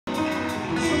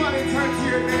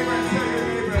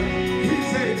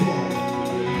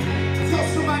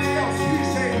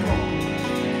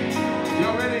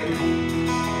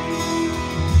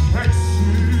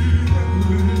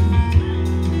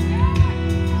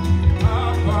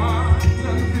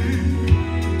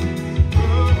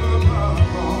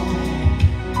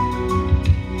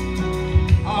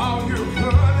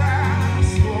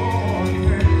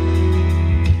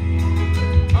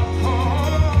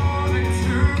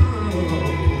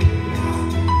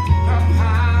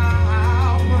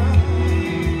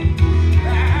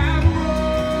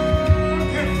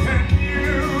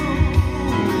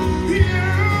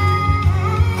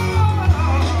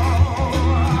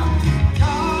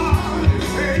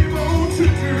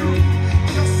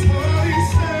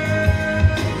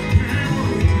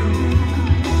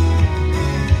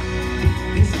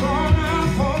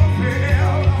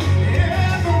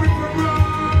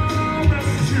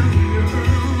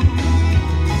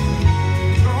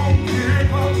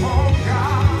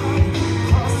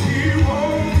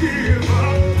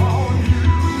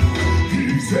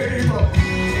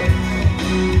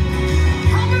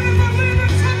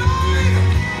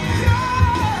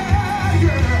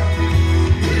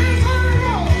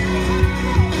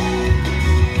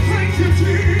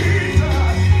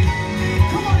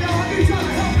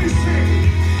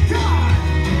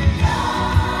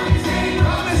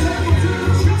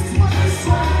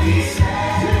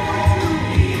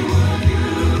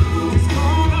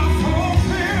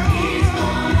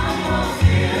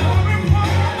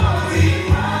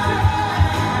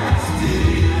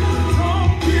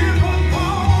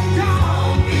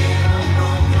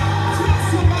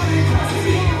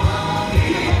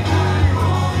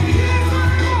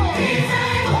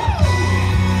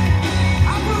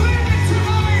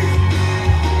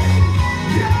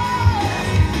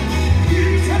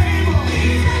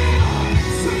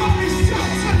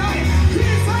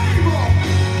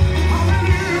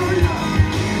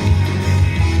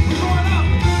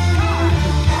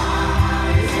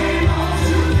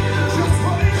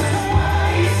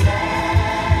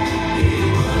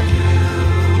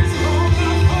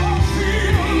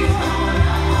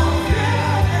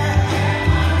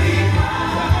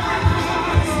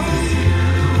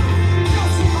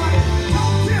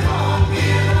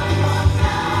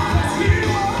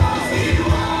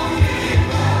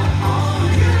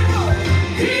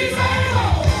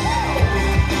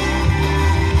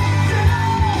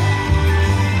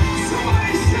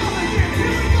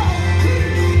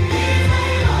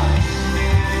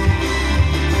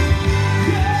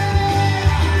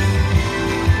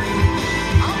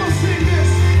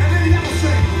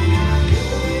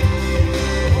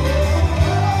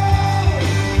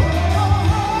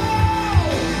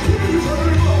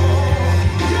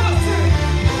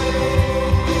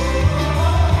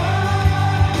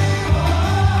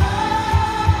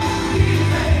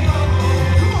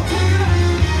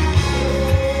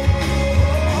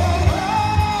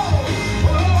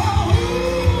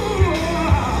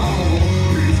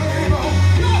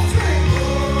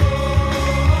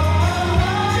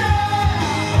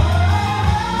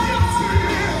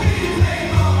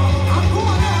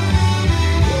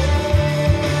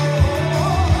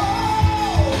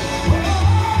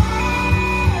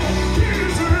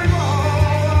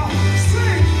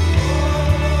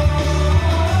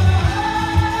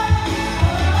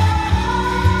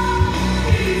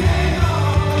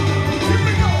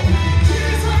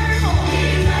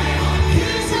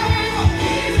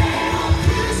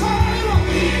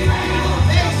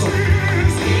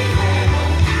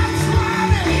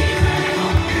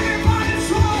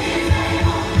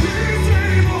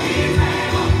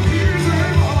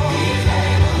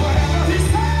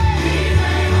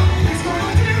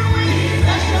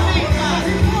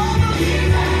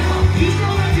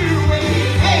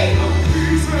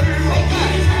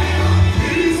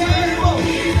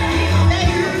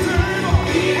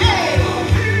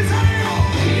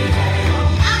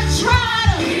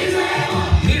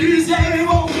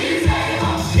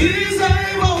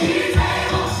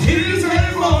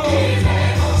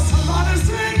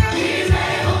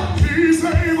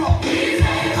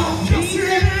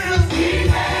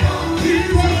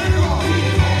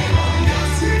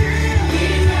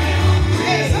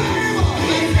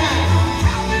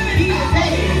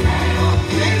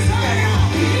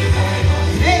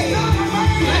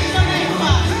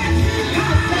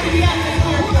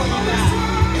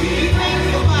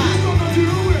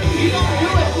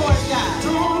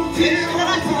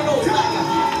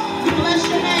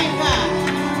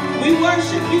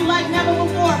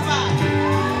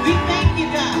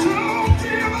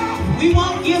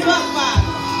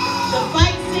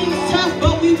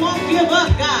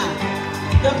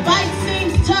The fight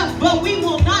seems tough, but we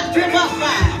will not give up,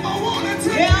 God.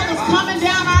 Hell is coming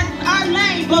down our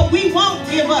lane, but we won't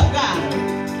give up, God.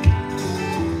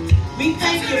 We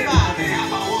thank you, Father.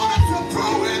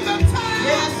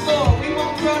 Yes, Lord. We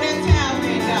won't throw that towel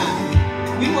in,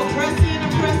 God. We will press in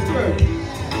and press through.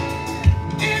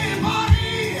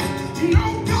 Anybody know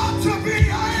God to be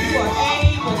able? You are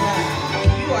able, God.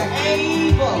 You are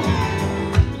able.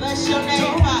 Bless your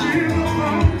name, Father. Don't give up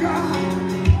on God,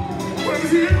 but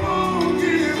He won't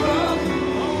give up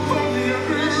on you.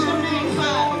 Bless your name,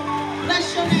 Father. Bless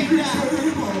your name, God.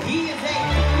 He is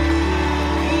able.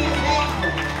 He is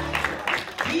able.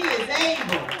 He is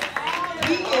able.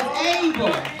 He is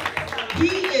able. He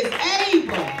is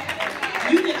able.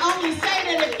 You can only say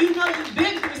that if you know you've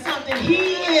been through something. He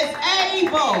is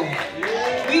able.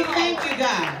 We thank you,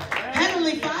 God.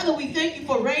 Heavenly Father, we thank you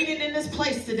for reigning in this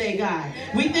place today, God.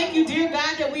 We thank you, dear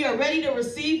God, that we are ready to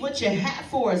receive what you have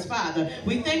for us, Father.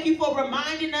 We thank you for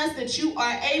reminding us that you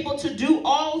are able to do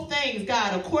all things,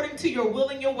 God, according to your will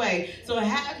and your way. So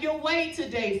have your way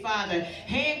today, Father.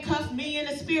 Handcuff me in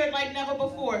the spirit like never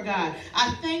before, God.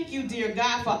 I thank you, dear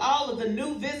God, for all of the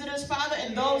new visitors, Father,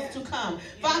 and those to come.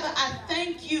 Father, I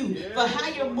thank you for how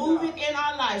you're moving in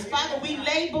our lives. Father, we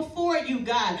lay before you,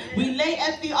 God. We lay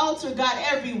at the altar, God,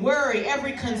 every worry,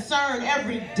 every concern,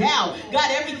 every doubt, God,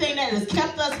 everything that has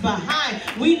kept us behind.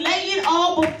 We lay it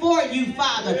all before you,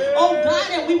 Father. Oh,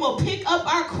 God, and we will pick up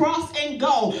our cross and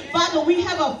go. Father, we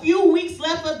have a few weeks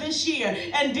left of this year.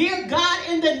 And dear God,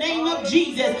 in the name of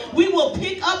Jesus, we will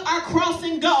pick up our cross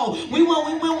and go.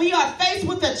 When we are faced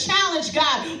with a challenge,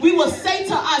 God, we will say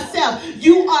to ourselves,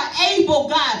 you are able,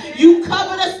 God. You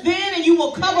covered us then and you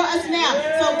will cover us now.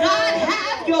 So God,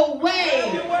 have your way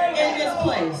in this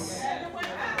place.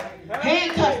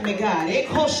 Handcuff me, God.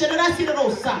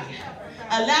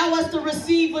 Allow us to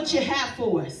receive what you have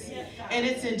for us. And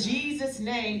it's in Jesus'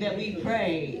 name that we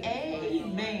pray.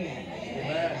 Amen.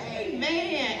 Amen.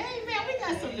 Amen. We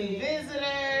got some new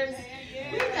visitors.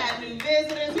 We got new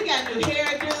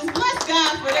hairdos. Bless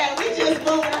God for that. We just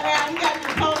moving around. We got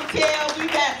new ponytails. We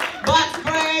got box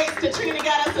braids. Katrina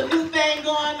got us a new thing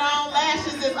going on.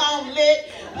 Lashes is on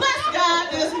lit. Bless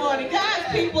God this morning. God's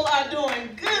people are doing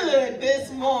good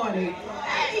this morning.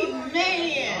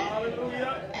 Amen.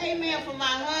 Amen. For my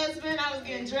husband, I was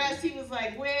getting dressed. He was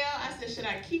like, well, I said, should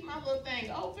I keep my little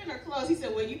thing open or closed? He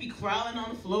said, well, you be crawling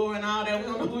on the floor and all that. We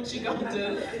don't know what you're going to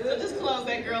do. So just close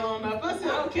that girl on up. I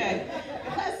said, okay.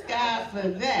 Bless God for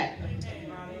that.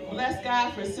 Bless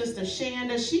God for Sister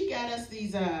Shanda. She got us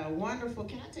these wonderful,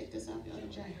 can I take this out, Elder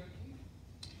Jay?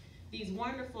 These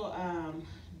wonderful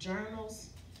journals.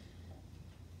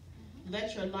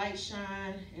 Let Your Light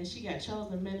Shine, and she got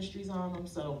Chosen Ministries on them.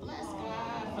 So bless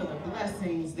God for the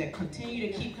blessings that continue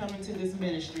to keep coming to this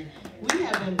ministry. We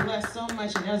have been blessed so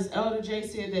much, and as Elder Jay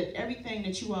said, that everything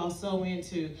that you all sow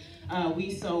into, we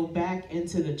sow back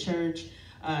into the church.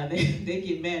 They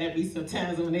get mad at me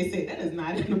sometimes when they say that is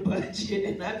not in the budget,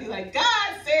 and I be like,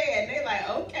 God said, and they're like,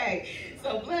 okay.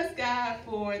 So bless God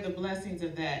for the blessings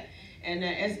of that. And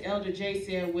as Elder Jay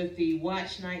said, with the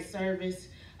watch night service,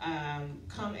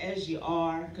 come as you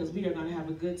are, because we are going to have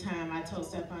a good time. I told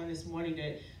Stefan this morning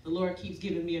that the Lord keeps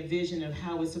giving me a vision of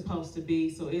how it's supposed to be.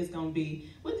 So it's going to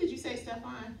be, what did you say,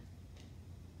 Stefan?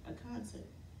 A concert.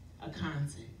 A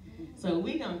concert. So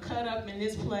we're going to cut up in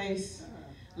this place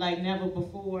like never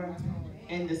before.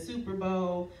 And the Super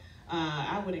Bowl,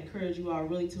 I would encourage you all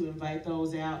really to invite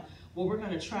those out. What we're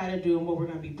going to try to do and what we're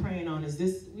going to be praying on is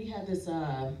this. We have this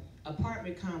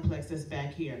apartment complex that's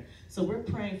back here. So we're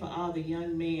praying for all the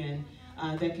young men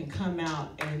that can come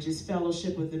out and just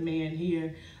fellowship with the men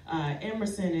here.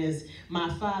 Emerson is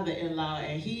my father-in-law,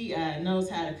 and he knows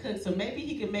how to cook, so maybe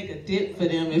he can make a dip for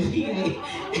them if he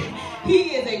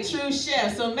is a true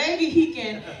chef. So maybe he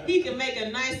can make a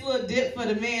nice little dip for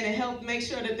the men and help make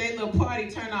sure that their little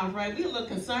party turn off right. We a little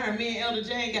concerned. Me and Elder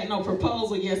Jay ain't got no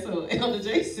proposal yet, so Elder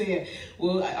Jay said,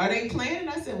 well, are they planning?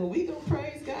 I said, well, we gonna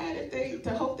praise God to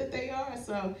hope that they are.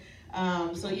 So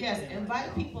yes,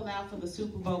 invite people out for the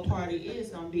Super Bowl party. It is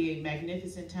going to be a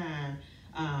magnificent time.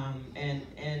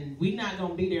 And we're not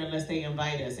going to be there unless they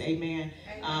invite us. Amen.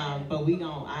 But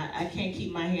I can't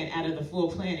keep my hand out of the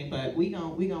full planning, but we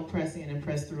going to press in and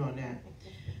press through on that.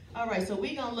 All right, so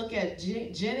we're going to look at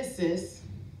Genesis,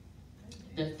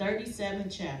 the 37th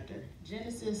chapter.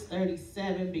 Genesis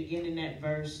 37, beginning at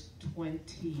verse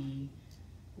 21.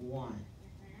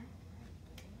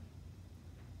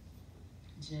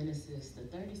 Genesis, the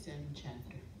 37th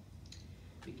chapter,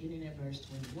 beginning at verse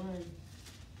 21.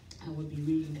 I will be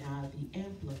reading out of the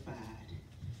Amplified.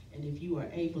 And if you are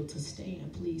able to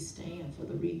stand, please stand for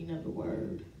the reading of the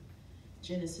word.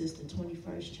 Genesis, the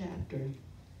 21st chapter,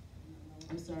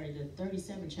 the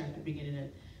 37th chapter, beginning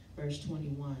at verse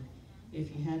 21.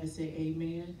 If you have it, say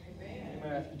amen. Amen.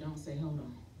 If you don't, say hold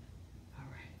on. All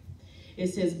right.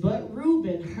 It says, but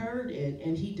Reuben heard it,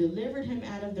 and he delivered him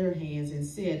out of their hands and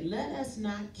said, let us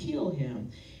not kill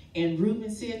him. And Reuben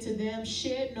said to them,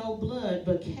 shed no blood,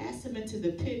 but cast him into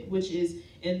the pit which is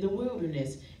in the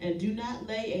wilderness, and do not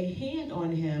lay a hand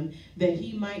on him, that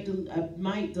he might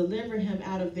deliver him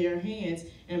out of their hands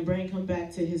and bring him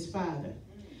back to his father.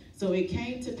 So it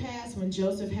came to pass when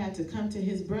Joseph had to come to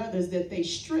his brothers that they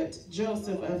stripped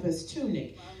Joseph of his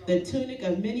tunic, the tunic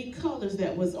of many colors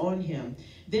that was on him.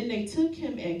 Then they took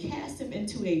him and cast him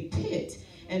into a pit,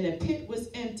 and the pit was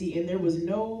empty, and there was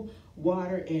no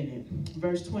water in it.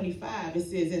 Verse 25, it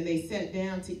says, and they sat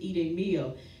down to eat a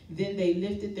meal. Then they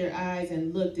lifted their eyes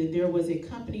and looked, and there was a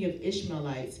company of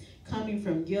Ishmaelites coming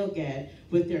from Gilgad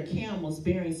with their camels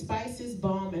bearing spices,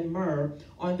 balm, and myrrh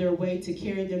on their way to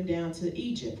carry them down to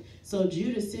Egypt. So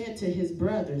Judah said to his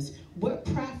brothers, what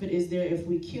profit is there if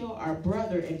we kill our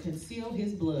brother and conceal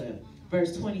his blood?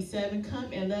 Verse 27, come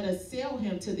and let us sell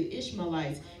him to the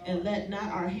Ishmaelites, and let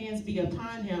not our hands be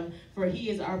upon him, for he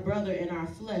is our brother and our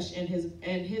flesh. And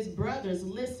his brothers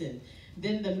listened.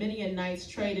 Then the Midianites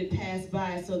traded passed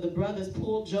by, so the brothers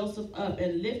pulled Joseph up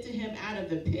and lifted him out of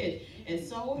the pit and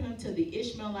sold him to the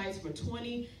Ishmaelites for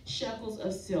 20 shekels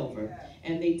of silver.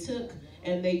 And they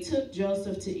took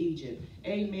Joseph to Egypt.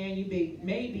 Amen. You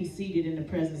may be seated in the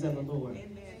presence of the Lord.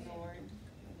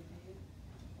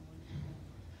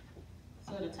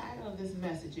 So the title of this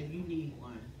message, if you need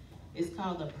one, is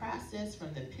called The Process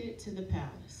from the Pit to the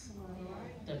Palace.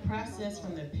 The process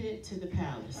from the pit to the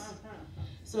palace.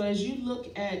 So as you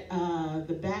look at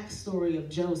the backstory of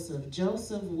Joseph,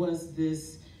 Joseph was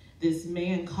this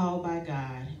man called by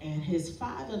God, and his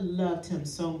father loved him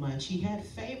so much. He had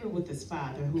favor with his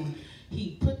father, who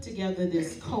he put together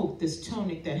this coat, this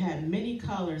tunic that had many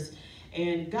colors,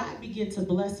 and God began to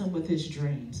bless him with his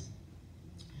dreams.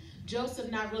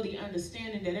 Joseph, not really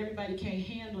understanding that everybody can't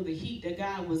handle the heat that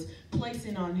God was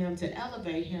placing on him to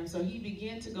elevate him, so he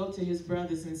began to go to his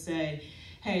brothers and say,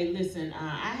 hey, listen,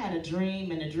 I had a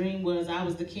dream, and the dream was I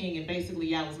was the king, and basically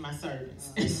y'all was my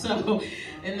servants.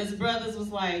 And his brothers was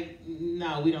like,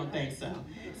 no, we don't think so.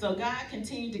 So God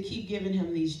continued to keep giving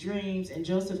him these dreams, and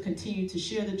Joseph continued to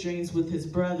share the dreams with his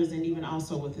brothers and even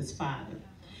also with his father.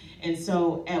 And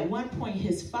so at one point,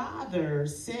 his father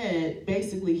said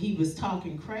basically he was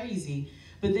talking crazy,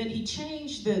 but then he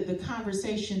changed the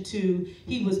conversation to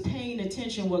he was paying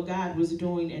attention what God was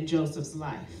doing in Joseph's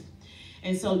life.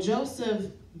 And so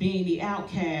Joseph, being the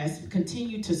outcast,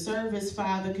 continued to serve his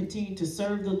father, continued to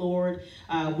serve the Lord,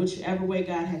 whichever way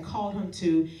God had called him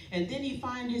to. And then he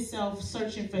found himself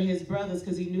searching for his brothers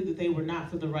because he knew that they were not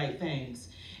for the right things.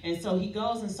 And so he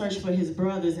goes and searches for his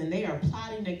brothers, and they are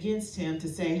plotting against him to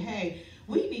say, hey,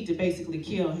 we need to basically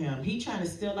kill him. He trying to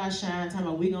steal our shine, talking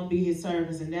about we're going to be his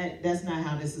servants, and that's not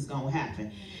how this is going to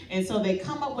happen. And so they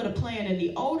come up with a plan, and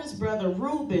the oldest brother,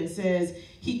 Reuben, says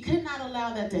he could not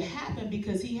allow that to happen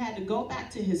because he had to go back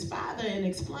to his father and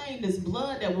explain this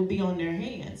blood that will be on their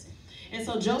hands. And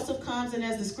so Joseph comes, and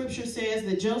as the scripture says,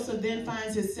 that Joseph then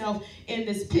finds himself in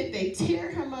this pit. They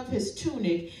tear him of his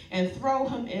tunic and throw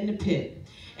him in the pit.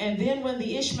 And then when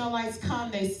the Ishmaelites come,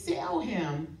 they sell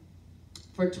him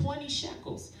for 20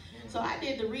 shekels. So I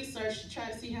did the research to try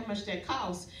to see how much that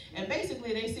costs. And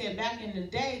basically they said back in the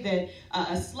day that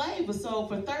a slave was sold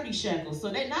for 30 shekels. So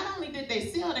they not only did they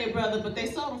sell their brother, but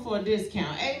they sold him for a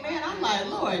discount. Amen. I'm like,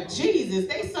 Lord Jesus,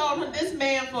 they sold him, this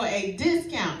man for a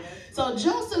discount. So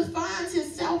Joseph finds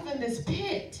himself in this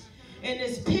pit. In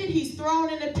this pit, he's thrown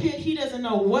in the pit. He doesn't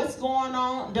know what's going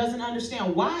on, doesn't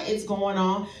understand why it's going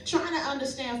on, trying to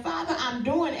understand, Father, I'm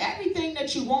doing everything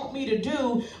that you want me to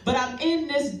do, but I'm in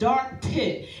this dark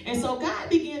pit. And so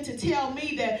God began to tell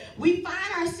me that we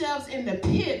find ourselves in the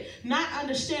pit, not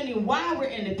understanding why we're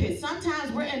in the pit.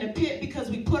 Sometimes we're in the pit because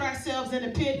we put ourselves in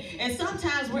the pit, and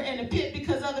sometimes we're in the pit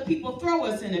because other people throw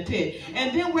us in the pit.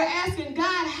 And then we're asking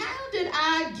God, how did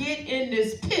I get in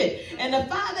this pit? And the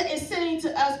Father is saying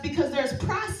to us, because there's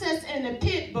process in the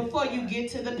pit before you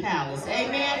get to the palace.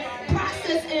 Amen.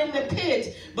 Process in the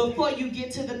pit before you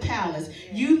get to the palace.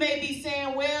 You may be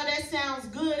saying, well, that sounds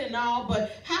good and all,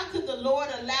 but how could the Lord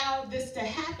allow this to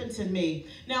happen to me?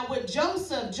 Now with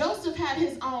Joseph had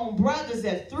his own brothers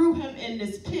that threw him in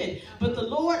this pit, but the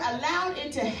Lord allowed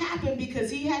it to happen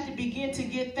because he had to begin to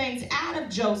get things out of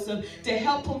Joseph to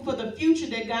help him for the future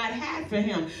that God had for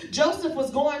him. Joseph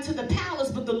was going to the palace,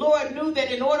 but the Lord knew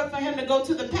that in order for him to go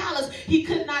to the palace, he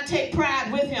could not take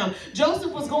pride with him.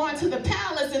 Joseph was going to the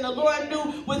palace, and the Lord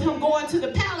knew with him going to the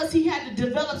palace, he had to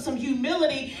develop some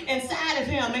humility inside of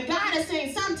him. And God is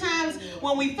saying sometimes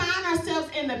when we find ourselves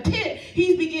in the pit,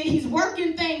 he's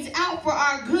working things out for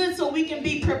our good so we can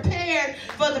be prepared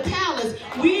for the palace.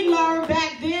 We learned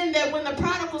back then that when the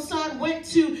prodigal son went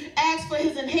to ask for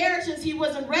his inheritance, he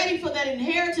wasn't ready for that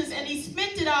inheritance, and he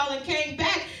spent it all and came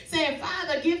back saying,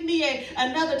 Father, give me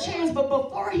another chance. But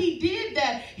before he did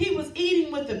that, he was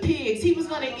eating with the pigs. He was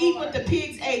going to eat what the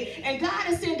pigs ate. And God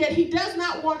is saying that he does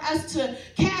not want us to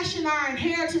cash in our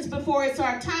inheritance before it's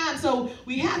our time. So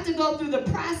we have to go through the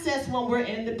process when we're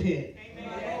in the pit.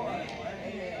 Amen.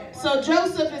 So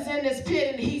Joseph is in this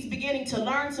pit, and he's beginning to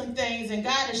learn some things, and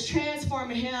God is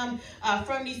transforming him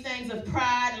from these things of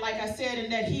pride, like I said,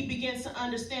 and that he begins to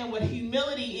understand what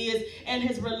humility is and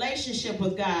his relationship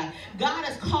with God. God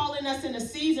is calling us in a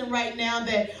season right now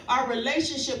that our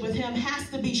relationship with him has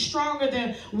to be stronger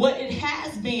than what it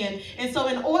has been. And so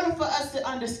in order for us to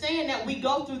understand that, we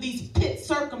go through these pit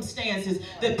circumstances,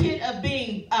 the pit of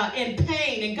being in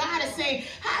pain. And God is saying,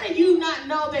 how do you not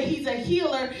know that he's a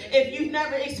healer if you've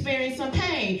never experienced some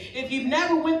pain? If you've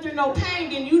never went through no pain,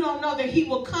 then you don't know that he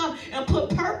will come and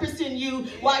put purpose in you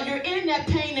while you're in that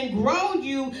pain and grow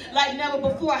you like never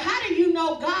before. How do you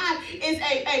know God is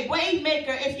a way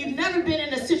maker if you've never been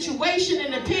in a situation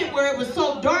in the pit where it was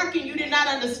so dark and you did not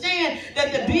understand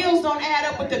that the bills don't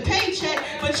add up with the paycheck,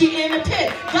 but you're in the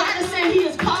pit? God is saying he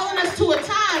is calling us to a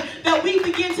time that we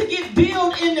begin to get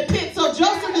built in the pit. So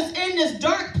Joseph is in this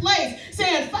dark place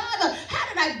saying, Father,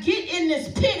 how did I get in this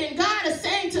pit? And God is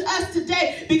saying to us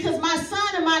today, because my son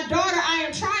and my daughter, I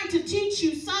am trying to teach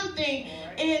you something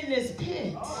in this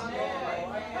pit.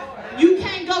 You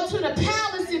can't go to the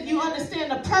palace if you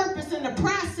understand the purpose and the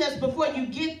process before you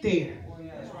get there.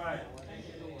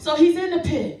 So he's in the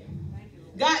pit.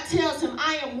 God tells him,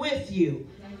 I am with you.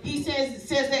 He says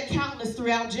that countless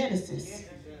throughout Genesis.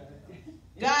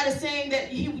 God is saying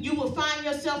that you will find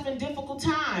yourself in difficult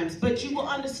times, but you will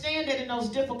understand that in those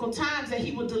difficult times that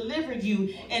he will deliver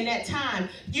you in that time.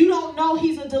 You don't know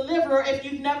he's a deliverer if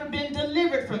you've never been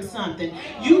delivered from something.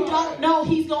 You don't know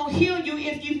he's going to heal you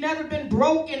if you've never been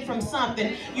broken from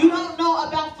something. You don't know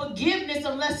about forgiveness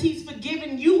unless he's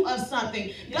forgiven you of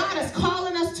something. God is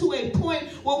calling us to a point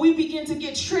where we begin to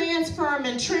get transformed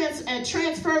and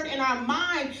transferred in our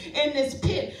mind in this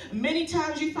pit. Many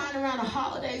times you find around the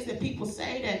holidays that people say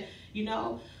that, you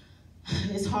know,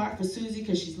 it's hard for Susie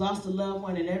because she's lost a loved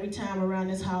one, and every time around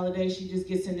this holiday she just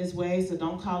gets in this way, so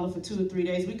don't call her for 2 or 3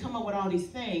 days. We come up with all these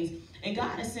things, and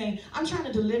God is saying, I'm trying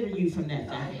to deliver you from that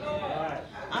thing.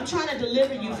 I'm trying to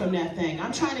deliver you from that thing.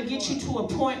 I'm trying to get you to a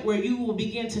point where you will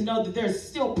begin to know that there's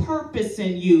still purpose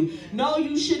in you. No,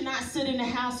 you should not sit in the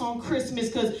house on Christmas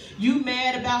because you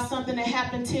mad about something that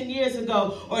happened 10 years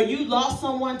ago, or you lost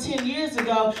someone 10 years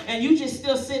ago, and you just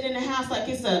still sit in the house like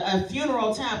it's a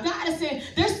funeral time. God is saying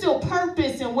there's still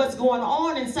purpose in what's going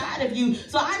on inside of you.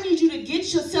 So I need you to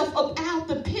get yourself up out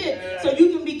the pit so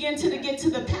you can begin to get to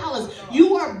the palace.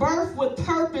 You are birthed with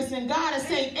purpose, and God is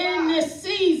saying in this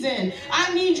season,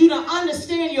 I need you to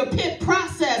understand your pit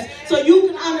process so you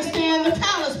can understand the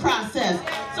palace process.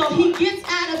 So he gets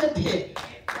out of the pit.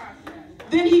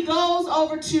 Then he goes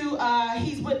over to,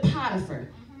 he's with Potiphar.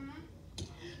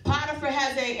 Potiphar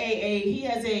has a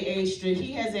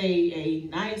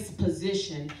nice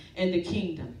position in the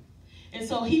kingdom. And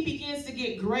so he begins to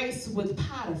get grace with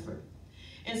Potiphar.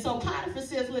 And so Potiphar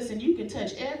says, listen, you can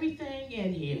touch everything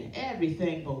in here,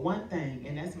 everything but one thing,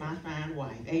 and that's my fine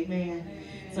wife. Amen.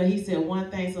 So he said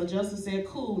one thing. So Joseph said,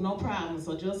 cool, no problem.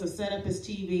 So Joseph set up his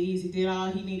TVs. He did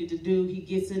all he needed to do. He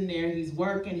gets in there. He's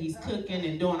working. He's cooking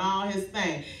and doing all his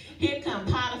thing. Here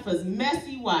comes Potiphar's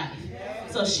messy wife.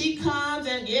 So she comes,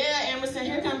 and Emerson,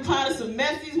 here comes Potiphar's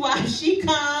messy wife. She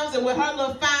comes, and with her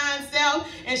little fine self,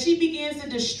 and she begins to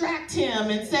distract him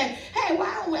and say, hey,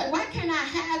 why can't I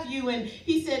have you? And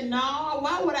he said, no,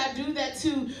 why would I do that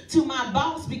to my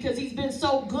boss? Because he's been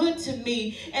so good to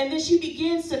me. And then she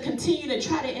begins to continue to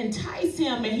try to entice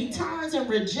him, and he turns and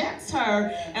rejects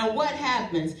her. And what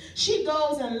happens? She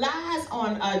goes and lies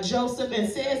on Joseph and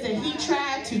says that he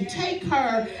tried to take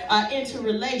her into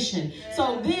relation.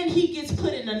 So then he gets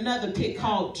put in another pit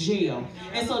called jail.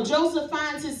 And so Joseph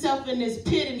finds himself in this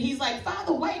pit, and he's like,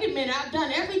 Father, wait a minute, I've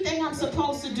done everything I'm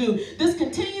supposed to do. This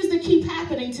continues to keep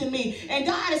happening to me. And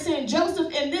God is saying,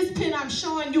 Joseph, in this pit, I'm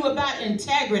showing you about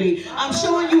integrity. I'm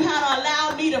showing you how to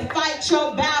allow me to fight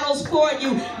your battles for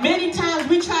you. Many times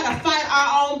we try to fight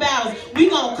our own battles. We're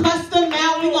going to cuss them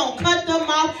out. We're going to cut them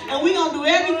off. And we're going to do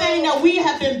everything that we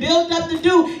have been built up to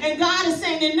do. And God is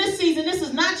saying, in this season, this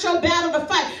is not your battle to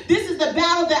fight. This is the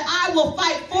battle that I will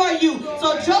fight for you.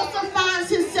 So Joseph finds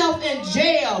himself in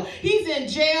jail. He's in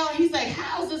jail. He's like,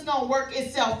 how's this going to work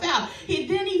itself out?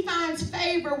 Then he finds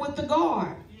favor with the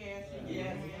guard.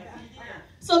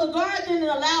 So the guard then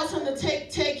allows him to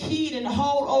take heed and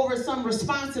hold over some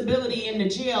responsibility in the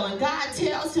jail. And God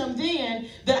tells him then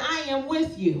that I am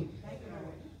with you.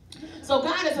 So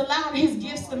God is allowing his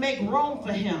gifts to make room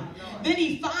for him. Then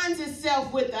he finds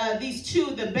himself with these two,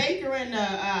 the baker and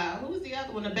who's the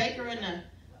other one? The baker and the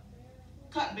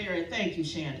cupbearer. Thank you,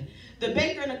 Shannon. The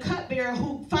baker and the cupbearer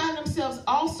who find themselves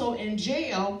also in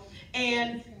jail.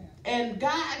 And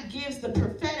God gives the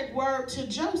prophetic word to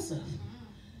Joseph.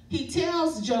 He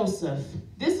tells Joseph,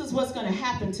 this is what's going to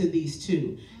happen to these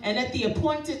two. And at the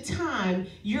appointed time,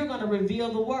 you're going to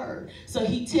reveal the word. So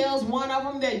he tells one of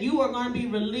them that you are going to be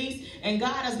released and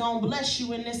God is going to bless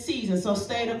you in this season. So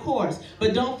stay the course.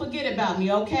 But don't forget about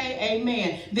me, okay?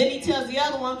 Amen. Then he tells the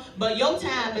other one, but your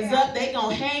time is up. They're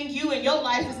going to hang you and your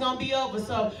life is going to be over.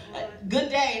 So good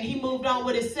day. And he moved on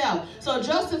with himself. So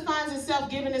Joseph finds himself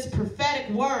giving this prophetic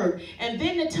word. And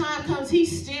then the time comes,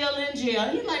 he's still in jail.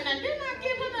 He's like, now didn't I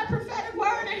give him that prophetic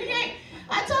word? And he ain't.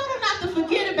 I told him not to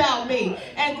forget about me.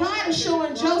 And God is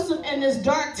showing Joseph in this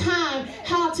dark time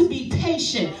how to be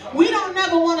patient. We don't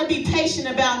never want to be patient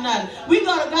about nothing. We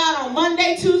go to God on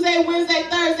Monday, Tuesday, Wednesday,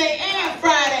 Thursday, and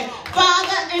Friday.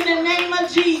 Father, in the name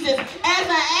of Jesus, as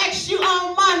I asked you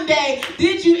on Monday,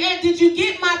 did you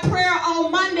get my prayer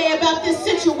on Monday about this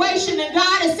situation? And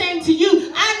God is saying to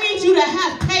you, I need you to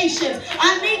have patience.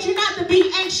 I need you not to be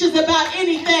anxious about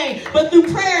anything, but through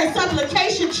prayer and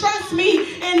supplication, trust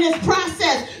me in this process.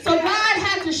 So God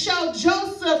had to show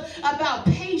Joseph about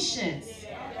patience.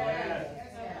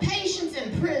 Patience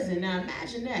in prison. Now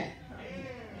imagine that.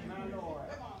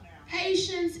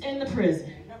 Patience in the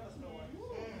prison.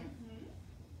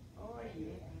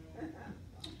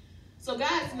 So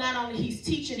God's not only, he's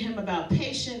teaching him about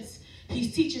patience,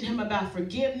 he's teaching him about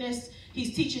forgiveness,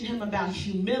 he's teaching him about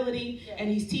humility, and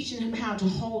he's teaching him how to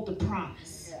hold the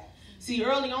promise. See,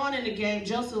 early on in the game,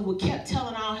 Joseph kept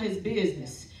telling all his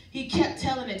business. He kept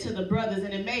telling it to the brothers,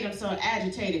 and it made him so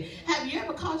agitated. Have you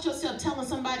ever caught yourself telling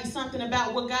somebody something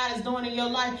about what God is doing in your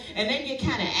life, and they get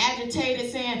kind of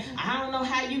agitated saying, I don't know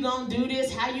how you're going to do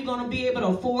this, how you're going to be able to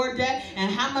afford that, and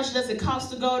how much does it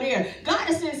cost to go there? God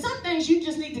is saying some things you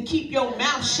just need to keep your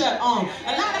mouth shut on.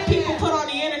 A lot of people put on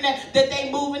the internet that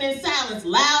they moving in silence.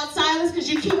 Loud silence because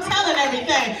you keep telling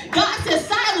everything. God says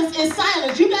silence is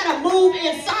silence. You got to move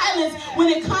in silence when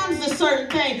it comes to certain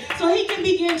things. So he can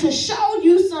begin to show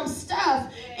you some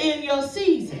stuff in your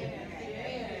season.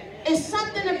 It's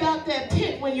something about that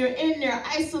pit when you're in there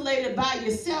isolated by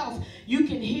yourself, you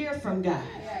can hear from God.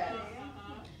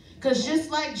 Because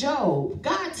just like Job,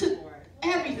 God took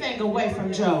everything away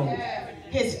from Job.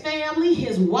 His family,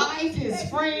 his wife, his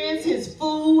friends, his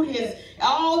food,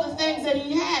 all the things that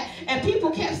he had. And people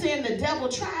kept saying the devil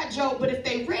tried Job, but if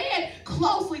they read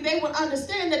closely, they would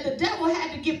understand that the devil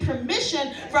had to get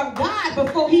permission from God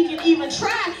before he could even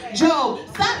try Job.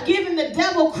 Stop giving the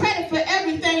devil credit for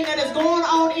everything that is going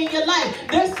on in your life.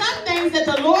 There's some things that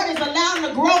the Lord is allowing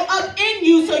to grow up in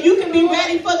you so you can be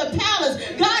ready for the palace.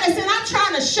 God has said, I'm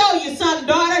trying to show you something,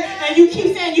 daughter, and you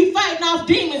keep saying you fighting off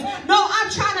demons. No,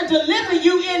 I'm trying to deliver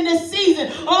you in this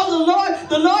season. Oh,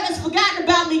 the Lord has forgotten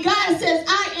about me. God says,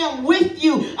 I am with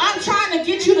you. I'm trying to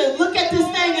get you to look at this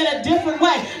thing in a different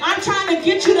way. I'm trying to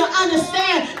get you to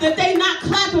understand that they're not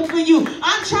clapping for you.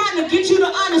 I'm trying to get you to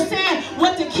understand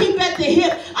what to keep at the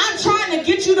hip. I'm trying to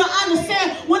get you to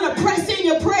understand when to press in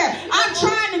your prayer. I'm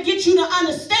trying to get you to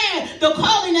understand the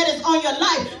calling that is on your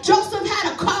life. Joseph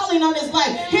had a calling on his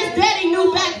life. His daddy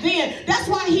knew back then. That's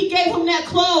why he gave him that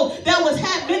clothes that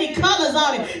had many colors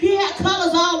on it. He had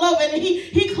colors all over it. And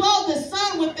he clothed his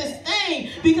son with this thing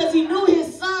because he knew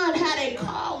his son had a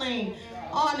calling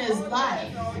on his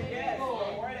life.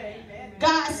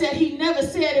 God said he never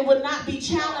said it would not be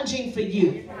challenging for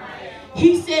you.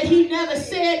 He said he never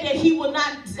said that he will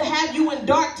not have you in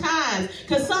dark times.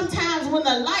 Because sometimes when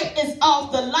the light is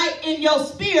off, the light in your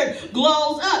spirit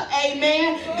glows up.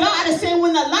 Amen. God is saying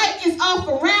when the light is off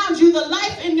around you, the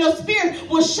light in your spirit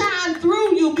will shine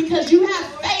through you because you have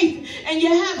faith and you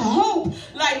have hope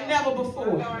like never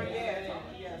before.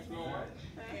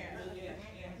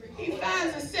 He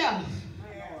finds himself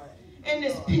in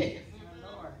this pit.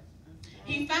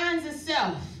 He finds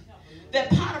himself that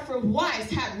Potiphar's wife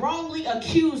had wrongly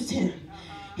accused him.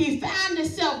 He found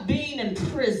himself being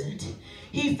imprisoned.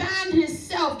 He found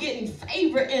himself getting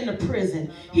favor in the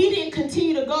prison. He didn't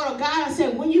continue to go to God and say,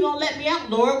 when you going to let me out,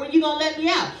 Lord? When you going to let me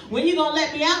out? When you going to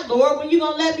let me out, Lord? When you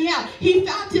going to let me out? He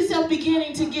found himself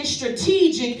beginning to get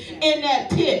strategic in that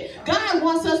pit. God God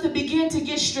wants us to begin to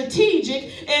get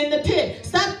strategic in the pit.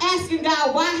 Stop asking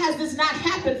God, why has this not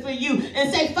happened for you?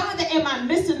 And say, Father, am I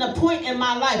missing the point in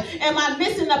my life? Am I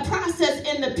missing the process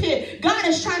in the pit? God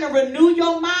is trying to renew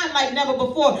your mind like never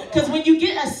before. Because when you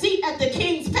get a seat at the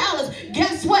king's palace,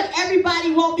 guess what?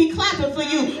 Everybody won't be clapping for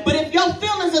you. But if your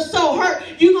feelings are so hurt,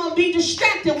 you're going to be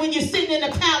distracted when you're sitting in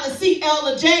the palace seat,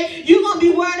 Elder J. You're going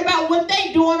to be worried about what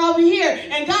they doing over here.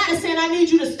 And God is saying, I need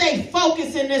you to stay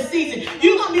focused in this season.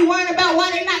 You're going to be worried about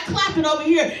why they're not clapping over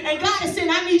here. And God is saying,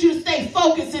 I need you to stay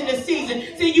focused in this season.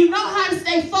 See, you know how to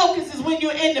stay focused is when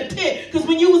you're in the pit. Because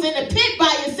when you was in the pit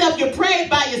by yourself, you prayed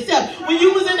by yourself. When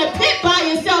you was in the pit by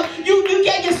yourself, you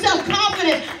gave yourself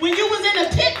confidence. When you was in the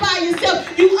pit by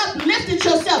yourself, you uplifted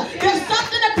yourself. There's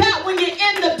something about when you're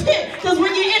in the pit. Because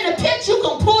when you're in the pit, you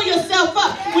can pull yourself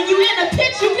up. When you're in the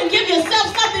pit, you can give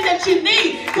yourself something that you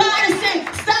need. God is saying,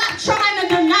 stop trying to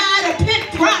deny the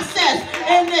pit process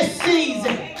in this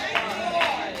season.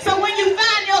 So when you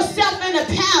find yourself in the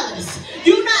palace,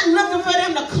 you're not looking for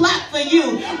them to clap for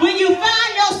you. When you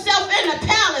find yourself in the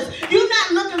palace, you're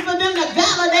not looking for them to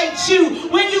validate you.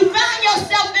 When you find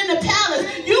yourself in the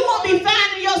palace, you won't be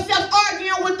finding yourself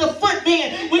arguing with the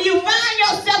footman. When you find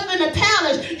yourself in the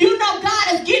palace, you know God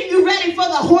is getting you ready for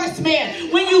the horseman.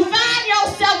 When you find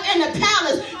yourself in the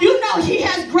palace, you know he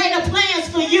has greater plans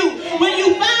for you. When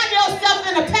you find yourself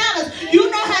in the palace, you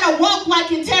know how to walk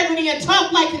like integrity and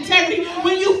talk like integrity.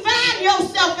 When you find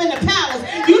yourself in the palace,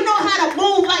 you know how to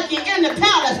move like you're in the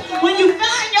palace. When you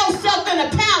find yourself in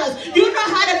the palace, you know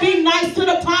how to be nice to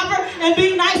the pauper and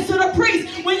be nice to the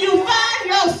priest. When you find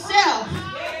yourself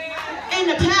in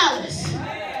the palace,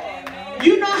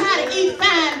 you know how to eat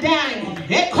fine dining.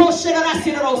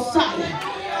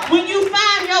 When you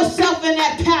find yourself in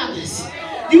that palace,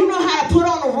 you know how to put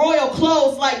on the royal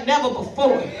clothes like never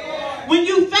before. When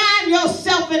you find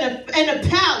yourself in a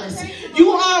palace,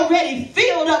 you already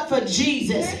filled up for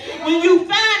Jesus. When you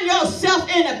find yourself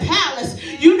in a palace,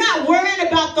 you're not worrying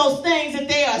about those things that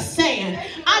they are saying.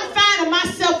 I'm finding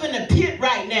myself in the pit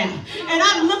right now, and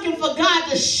I'm looking for God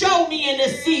to show me in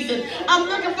this season. I'm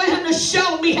looking for him to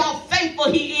show me how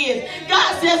faithful he is.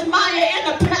 God says, Maya, in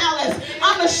the palace,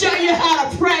 I'm going to show you how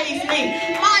to praise me.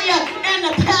 Maya, in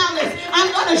the palace,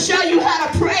 I'm going to show you how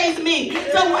to praise me.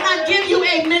 So when I give you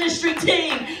a ministry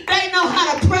team, they know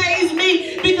how to praise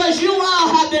me because you all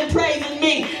have been praising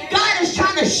me. God is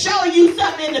trying to show you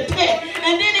something in the pit,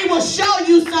 and then he will show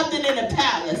you something in the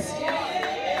palace.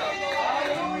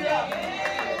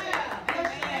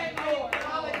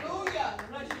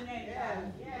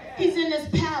 He's in this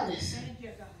palace.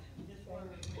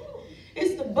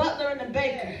 It's the butler and the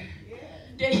baker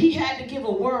that he had to give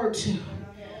a word to.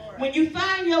 When you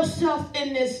find yourself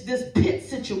in this pit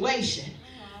situation,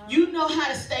 you know how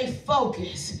to stay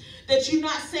focused. That you're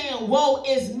not saying, woe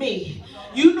is me.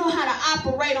 You know how to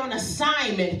operate on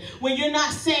assignment when you're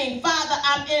not saying, Father,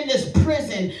 I'm in this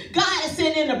prison. God is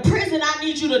saying, in the prison, I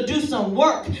need you to do some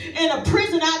work. In a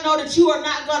prison, I know that you are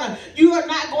not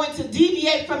going to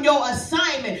deviate from your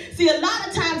assignment. See, a lot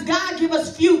of times God gives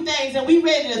us few things and we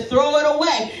ready to throw it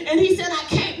away. And he said, I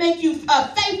can't make you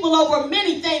faithful over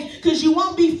many things because you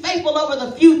won't be faithful over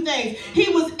the few things. He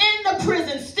was in the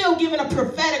prison still giving a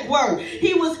prophetic word.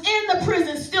 He was in the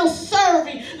prison still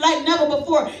serving like never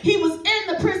before. He was in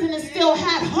the prison and still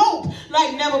had hope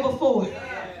like never before.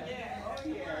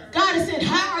 God has said,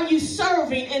 how are you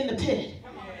serving in the pit?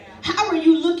 How are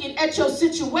you looking at your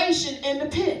situation in the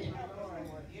pit?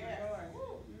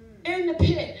 In the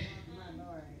pit.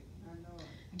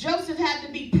 Joseph had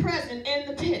to be present in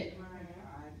the pit.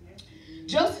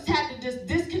 Joseph had to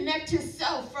disconnect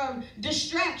himself from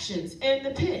distractions in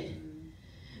the pit.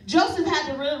 Joseph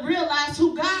had to realize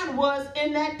who God was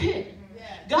in that pit.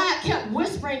 God kept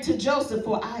whispering to Joseph,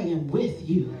 for I am with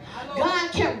you.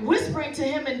 God kept whispering to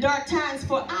him in dark times,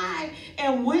 for I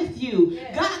am with you.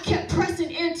 God kept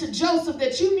pressing into Joseph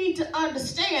that you need to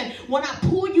understand, when I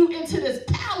pull you into this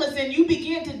palace and you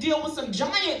begin to deal with some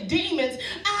giant demons,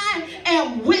 I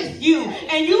am with you.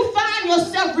 And you find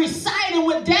yourself reciting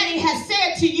what Daddy has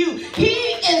said to you. He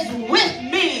is with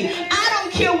me. I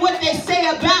don't care what they say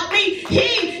about me.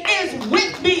 He is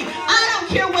with me. I don't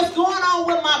care what's going on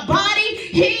with my body.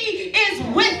 He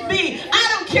is with me.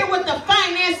 I don't care what the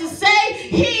finances say.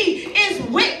 He is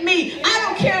with me. I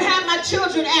don't care how my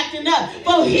children acting up,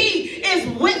 but he is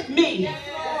with me.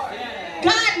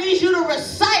 God needs you to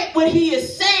recite what he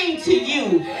is saying to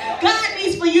you. God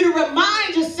needs for you to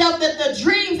remind yourself that the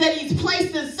dreams that he's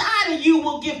placed inside of you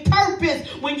will give purpose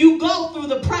when you go through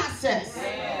the process.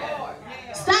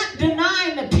 Stop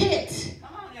denying the pit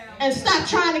and stop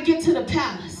trying to get to the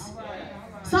palace.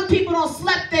 Some people don't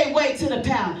sleep their way to the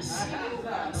palace.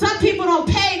 Some people don't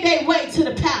pay their way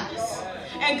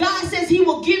And God says he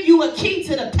will give you a key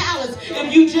to the palace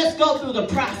if you just go through the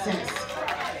process.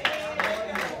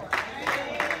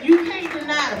 You can't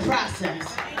deny the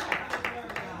process.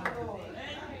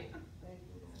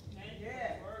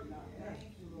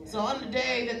 So on the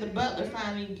day that the butler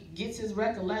finally gets his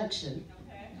recollection,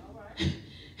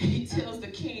 he tells the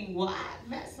king, well, I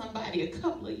met somebody a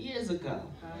couple of years ago,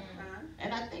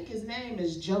 and I think his name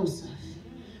is Joseph.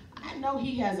 I know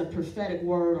he has a prophetic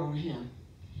word on him.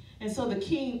 And so the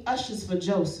king ushers for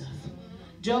Joseph.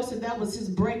 Joseph, that was his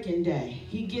breaking day.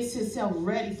 He gets himself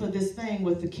ready for this thing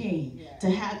with the king to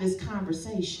have this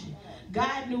conversation.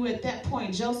 God knew at that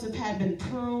point Joseph had been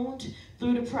pruned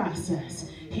through the process.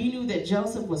 He knew that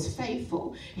Joseph was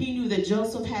faithful. He knew that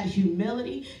Joseph had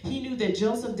humility. He knew that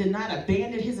Joseph did not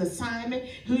abandon his assignment.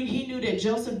 He knew that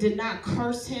Joseph did not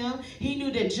curse him. He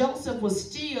knew that Joseph was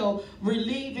still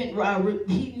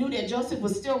he knew that Joseph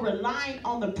was still relying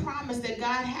on the promise that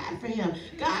God had for him.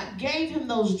 God gave him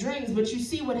those dreams, but you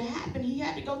see what happened? He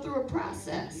had to go through a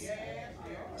process.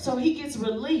 So he gets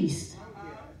released.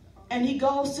 And he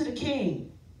goes to the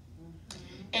king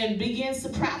and begins to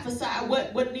prophesy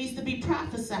what needs to be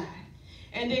prophesied.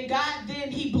 And then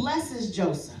he blesses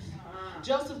Joseph.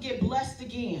 Joseph get blessed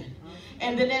again.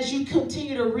 And then as you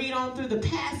continue to read on through the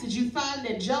passage, you find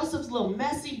that Joseph's little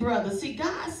messy brother. See,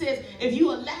 God says if you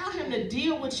allow him to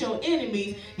deal with your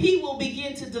enemies, he will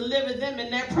begin to deliver them in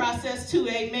that process too.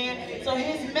 Amen. So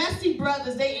his messy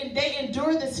brothers, they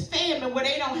endure this famine where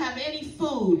they don't have any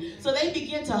food. So they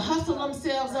begin to hustle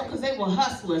themselves up because they were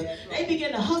hustlers. They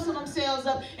begin to hustle themselves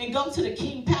up and go to the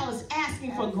king palace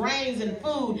asking for grains and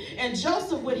food. And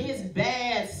Joseph, with his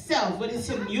bad self, with his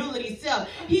humility self,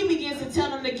 he begins to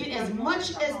tell them to get as much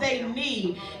as they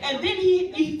need. And then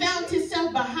he found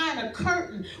himself behind a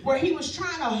curtain where he was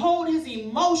trying to hold his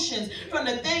emotions from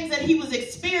the things that he was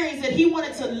experiencing. That he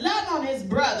wanted to love on his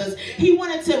brothers. He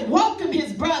wanted to welcome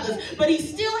his brothers, but he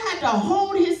still had to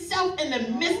hold himself in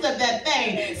the midst of that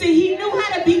thing. See, he knew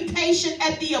how to be patient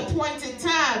at the appointed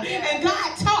time. And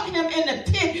God taught him in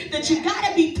the pit that you got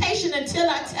to be patient until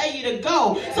I tell you to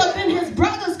go. So then his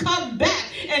brothers come back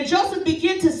and Joseph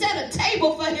began to set a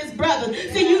table for his brothers.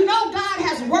 See, you know God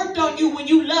has worked on you when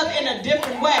you love in a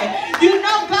different way. You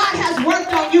know God has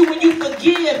worked on you when you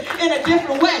forgive in a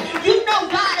different way. You know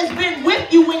God has been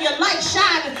with you when your light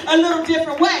shines a little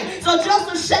different way. So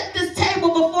Joseph set this table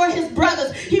before his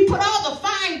brothers. He put all the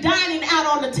fine dining out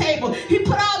on the table. He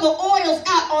put all the oils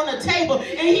out on the table.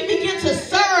 And he began to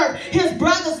serve his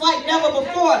brothers like never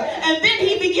before. And then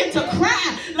he began to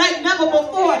cry like never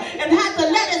before and had to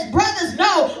let his brothers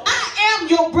know, I am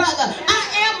your brother. I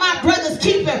am my brother's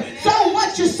keeper. So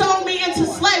what you sold me into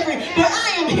slavery, but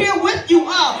I am here with you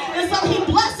all. And so he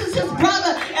blesses his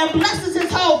brother and blesses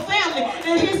his whole family.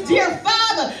 And his dear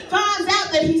father finds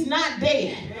out that he's not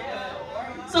dead.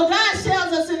 So God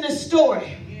tells us in this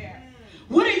story,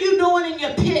 what are you doing in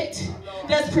your pit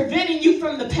that's preventing you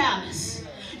from the palace?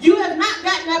 You have not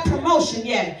gotten that promotion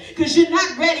yet because you're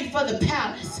not ready for the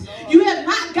palace. You have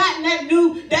not gotten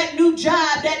that new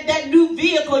job, that new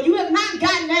vehicle. You have not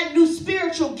gotten that new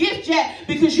spiritual gift yet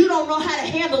because you don't know how to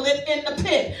handle it in the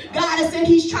pit. God has said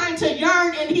he's trying to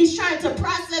yearn and he's trying to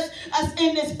process us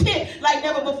in this pit like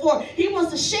never before. He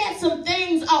wants to shed some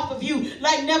things off of you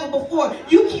like never before.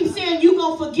 You keep saying you're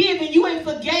going to forgive and you ain't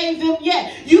forgave them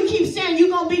yet. You keep saying you're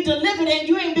going to be delivered and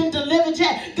you ain't been delivered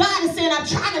yet. God is saying I'm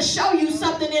trying to show you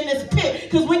something in this pit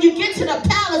because when you get to the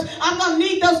palace, I'm going to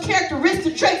need those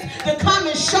characteristic traits to come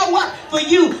and show up for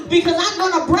you because I'm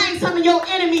going to bring some of your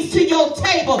enemies to your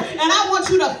table and I want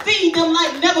you to feed them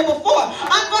like never before.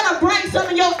 I'm going to bring some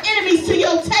of your enemies to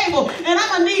your table and I'm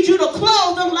going to need you to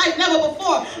clothe them like never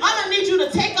before. I'm going to need you to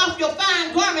take off your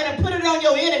fine garment and put it on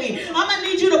your enemy. I'm going to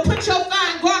need you to put your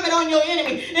fine garment on your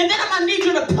enemy and then I'm going to need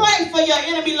you to pray for your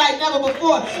enemy like never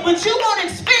before. But you won't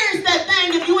experience that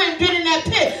thing if you ain't been in that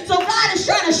pit. So God is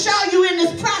trying to show you in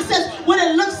this process what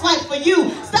it looks like for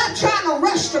you. Stop trying to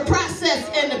rush the process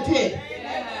in the pit.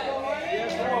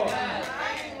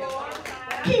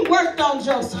 He worked on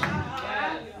Joseph.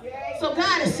 So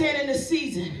God is saying in this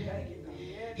season,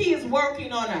 he is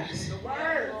working on us.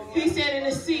 He said in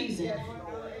this season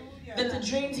that the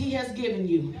dreams he has given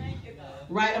you,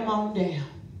 write them on down.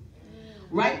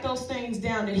 Write those things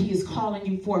down that he is calling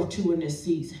you forth to in this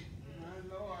season.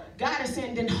 God is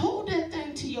saying, then hold that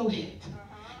thing to your hip.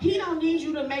 He don't need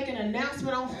you to make an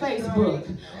announcement on Facebook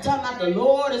talking about the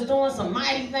Lord is doing some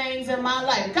mighty things in my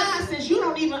life. God says you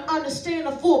don't even understand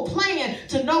the full plan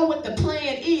to know what the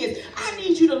plan is. I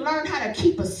need you to learn how to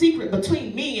keep a secret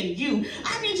between me and you.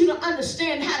 I need you to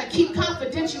understand how to keep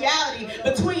confidentiality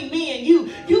between me and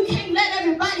you. You can't let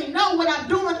everybody know what I'm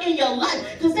doing in your life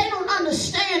because they don't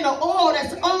understand in the oil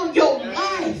that's on your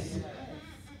life.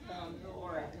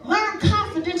 Learn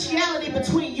confidentiality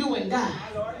between you and God.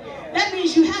 That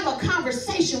means you have a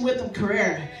conversation with him,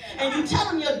 Carrera, and you tell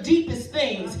him your deepest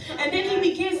things, and then he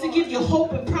begins to give you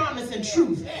hope and promise and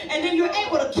truth, and then you're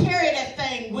able to carry that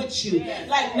thing with you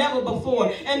like never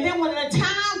before. And then when the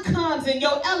time comes and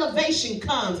your elevation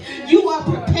comes, you are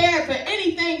prepared for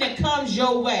anything that comes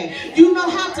your way. You know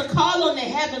how to call on the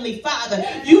Heavenly Father.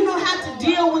 You know how to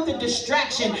deal with the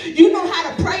distraction. You know how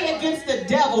to pray against the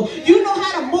devil. You know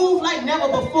how to move like never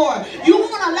before. You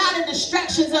won't allow the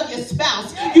distractions of your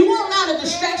spouse. You won't allow the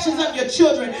distractions of your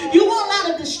children. You won't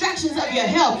allow the distractions of your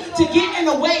health to get in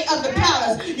the way of the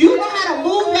palace. You know how to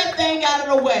move that thing out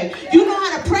of the way. You know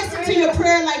how to press into your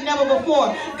prayer like never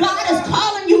before. God is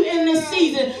calling you in this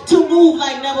season to move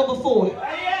like never before.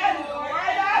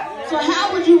 So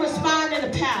how would you respond in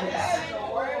the palace?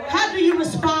 How do you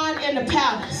respond in the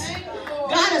palace?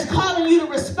 God is calling you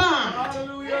to respond.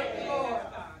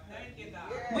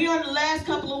 We are in the last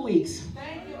couple of weeks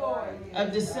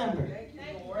of December,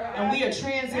 and we are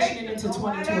transitioning into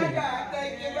 2020.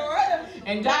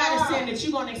 And God is saying that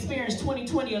you're going to experience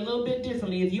 2020 a little bit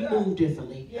differently if you move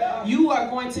differently. You are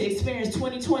going to experience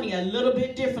 2020 a little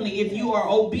bit differently if you are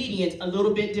obedient a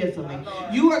little bit differently.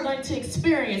 You are going to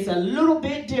experience a little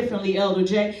bit differently, Elder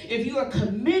J, if you are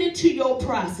committed to your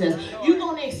process. You're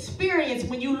going to experience,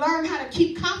 when you learn how to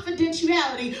keep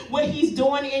confidentiality, what he's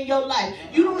doing in your life.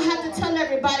 You don't have to tell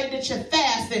everybody that you're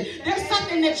fasting. There's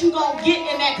something that you're going to get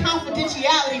in that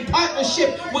confidentiality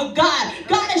partnership with God.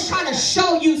 God is trying to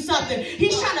show you something.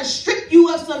 He's trying to strip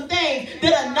you of some things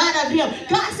that are not of him.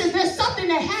 God says there's something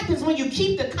that happens when you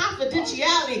keep the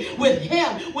confidentiality with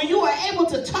him, when you are able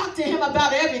to talk to him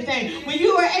about everything, when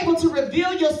you are able to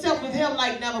reveal yourself with him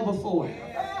like never before.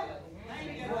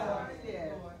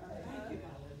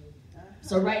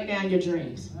 So write down your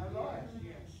dreams.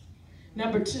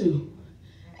 Number 2,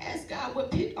 ask God,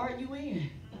 what pit are you in?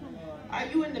 Are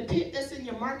you in the pit that's in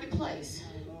your marketplace?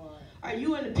 Are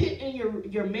you in the pit in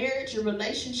your marriage, your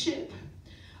relationship?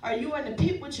 Are you in the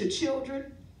pit with your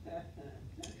children?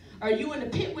 Are you in the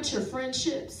pit with your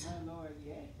friendships?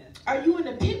 Are you in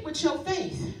the pit with your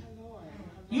faith?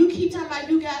 You keep talking about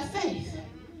you got faith,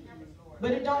 but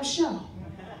it don't show.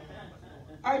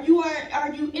 Are you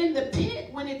in the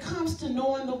pit when it comes to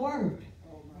knowing the word?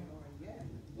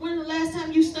 When the last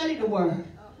time you studied the word?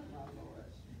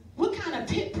 What kind of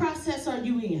pit process are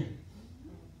you in?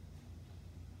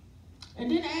 And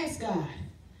then ask God,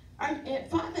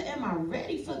 Father, am I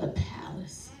ready for the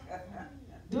palace?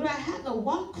 Do I have to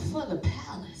walk for the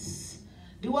palace?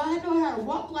 Do I know how to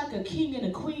walk like a king and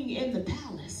a queen in the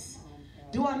palace?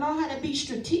 Do I know how to be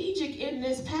strategic in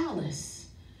this palace?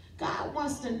 God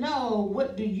wants to know,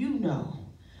 what do you know?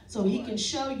 So he can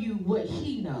show you what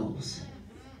he knows.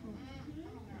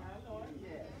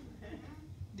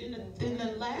 Then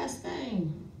the last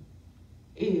thing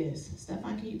is,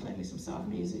 Stefan, can you play me some soft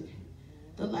music?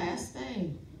 The last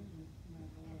thing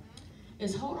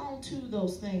is, hold on to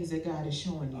those things that God is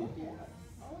showing you.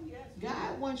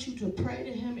 God wants you to pray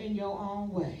to him in your own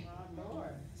way.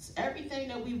 Everything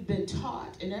that we've been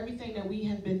taught and everything that we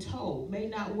have been told may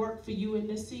not work for you in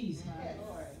this season.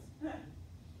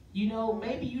 You know,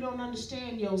 maybe you don't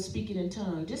understand your speaking in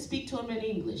tongues. Just speak to him in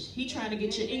English. He's trying to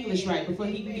get your English right before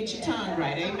he can get your tongue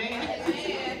right.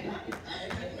 Amen?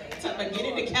 Talking about get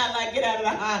in the Cadillac, get out of the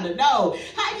Honda. No.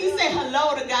 How you say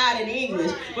hello to God in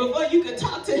English before you can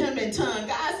talk to him in tongue?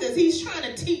 God says he's trying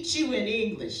to teach you in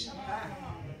English.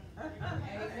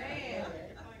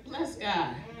 Bless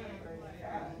God.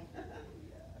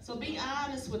 So be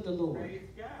honest with the Lord.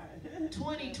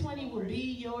 2020 will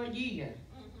be your year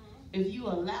if you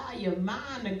allow your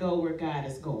mind to go where God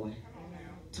is going.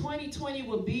 2020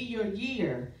 will be your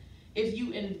year if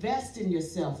you invest in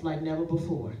yourself like never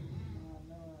before.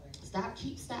 Stop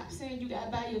saying you got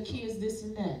to buy your kids this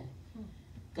and that.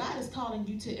 God is calling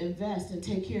you to invest and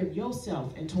take care of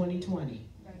yourself in 2020.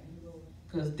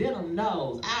 Because Denham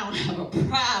knows I don't have a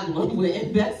problem with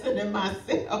investing in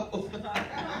myself.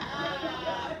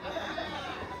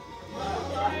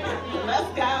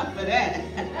 Bless God for that.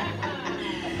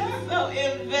 So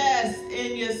invest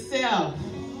in yourself.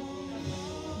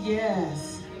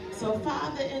 Yes. So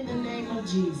Father, in the name of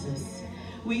Jesus,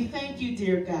 we thank you,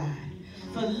 dear God,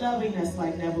 for loving us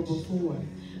like never before.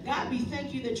 God, we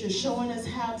thank you that you're showing us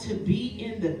how to be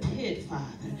in the pit,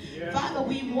 Father. Yeah. Father,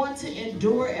 we want to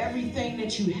endure everything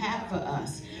that you have for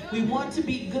us. We want to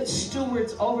be good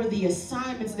stewards over the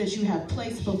assignments that you have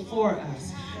placed before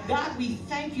us. God, we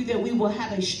thank you that we will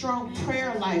have a strong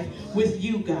prayer life with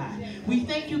you, God. We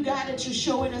thank you, God, that you're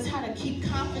showing us how to keep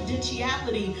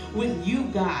confidentiality with you,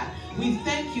 God. We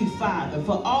thank you, Father,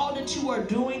 for all that you are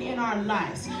doing in our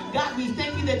lives. God, we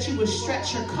thank you that you will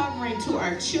stretch your covering to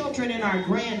our children and our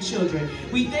grandchildren.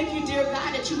 We thank you, dear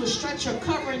God, that you will stretch your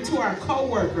covering to our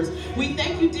co-workers. We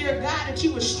thank you, dear God, that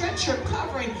you will stretch your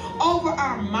covering over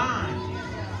our mind.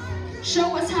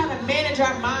 Show us how to manage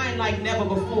our mind like never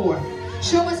before.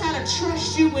 Show us how to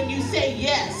trust you when you say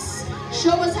yes.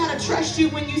 Show us how to trust you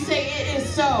when you say it is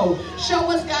so. Show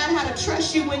us, God, how to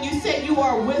trust you when you say you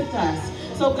are with us.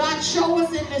 So, God, show us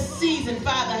in this season,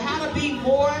 Father, how to be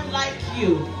more like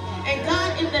you. And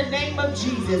God, in the name of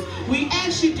Jesus, we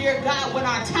ask you, dear God, when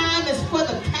our time is for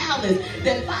the palace,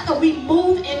 that, Father, we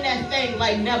move in that thing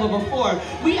like never before.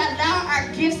 We allow our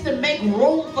gifts to make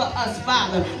room for us,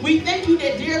 Father. We thank you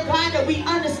that, dear God, that we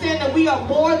understand that we are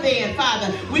more than,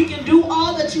 Father. We can do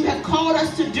all that you have called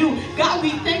us to do. God,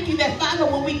 we thank you that, Father,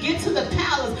 when we get to the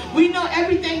palace, we know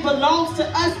everything belongs to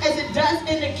us as it does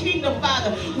in the kingdom,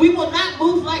 Father. We will not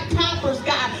move like paupers,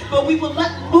 God, but we will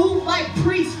move like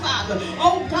priests, Father.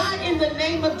 Oh, God, in the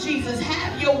name of Jesus,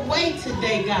 have your way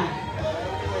today, God.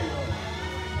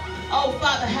 Oh,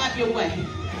 Father, have your way.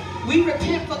 We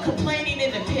repent for complaining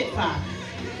in the pit, Father.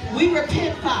 We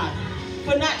repent, Father,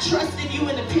 for not trusting you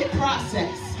in the pit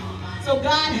process. So,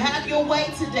 God, have your way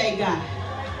today, God.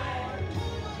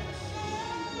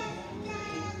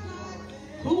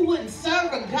 Who wouldn't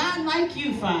serve a God like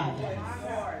you, Father?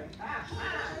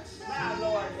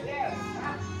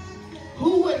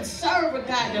 Who wouldn't serve a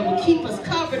God that would keep us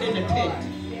covered in the pit?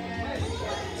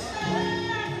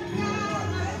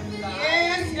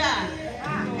 Yes, God.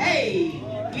 Hey,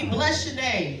 we bless your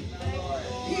name.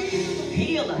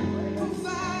 Healer,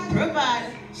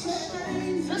 provider,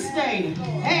 sustainer.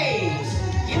 Hey,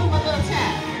 give him a little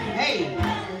tap. Hey,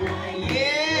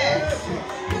 yes.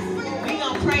 We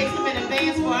gonna praise him in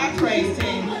advance for our praise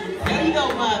team. There you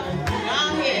go, Mother.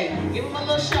 Go ahead. Give him a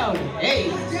little shoulder.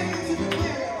 Hey.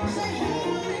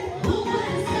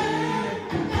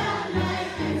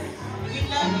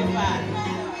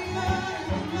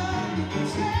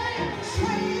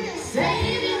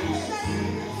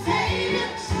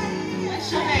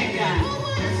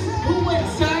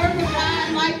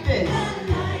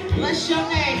 Bless your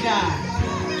name, God.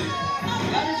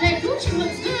 Elder J. Gucci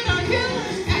looks good on you.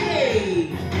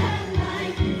 Hey.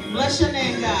 Bless your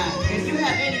name, God. If you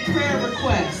have any prayer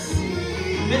requests,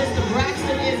 Minister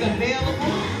Braxton is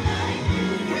available.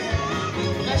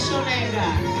 Bless your name,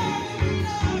 God.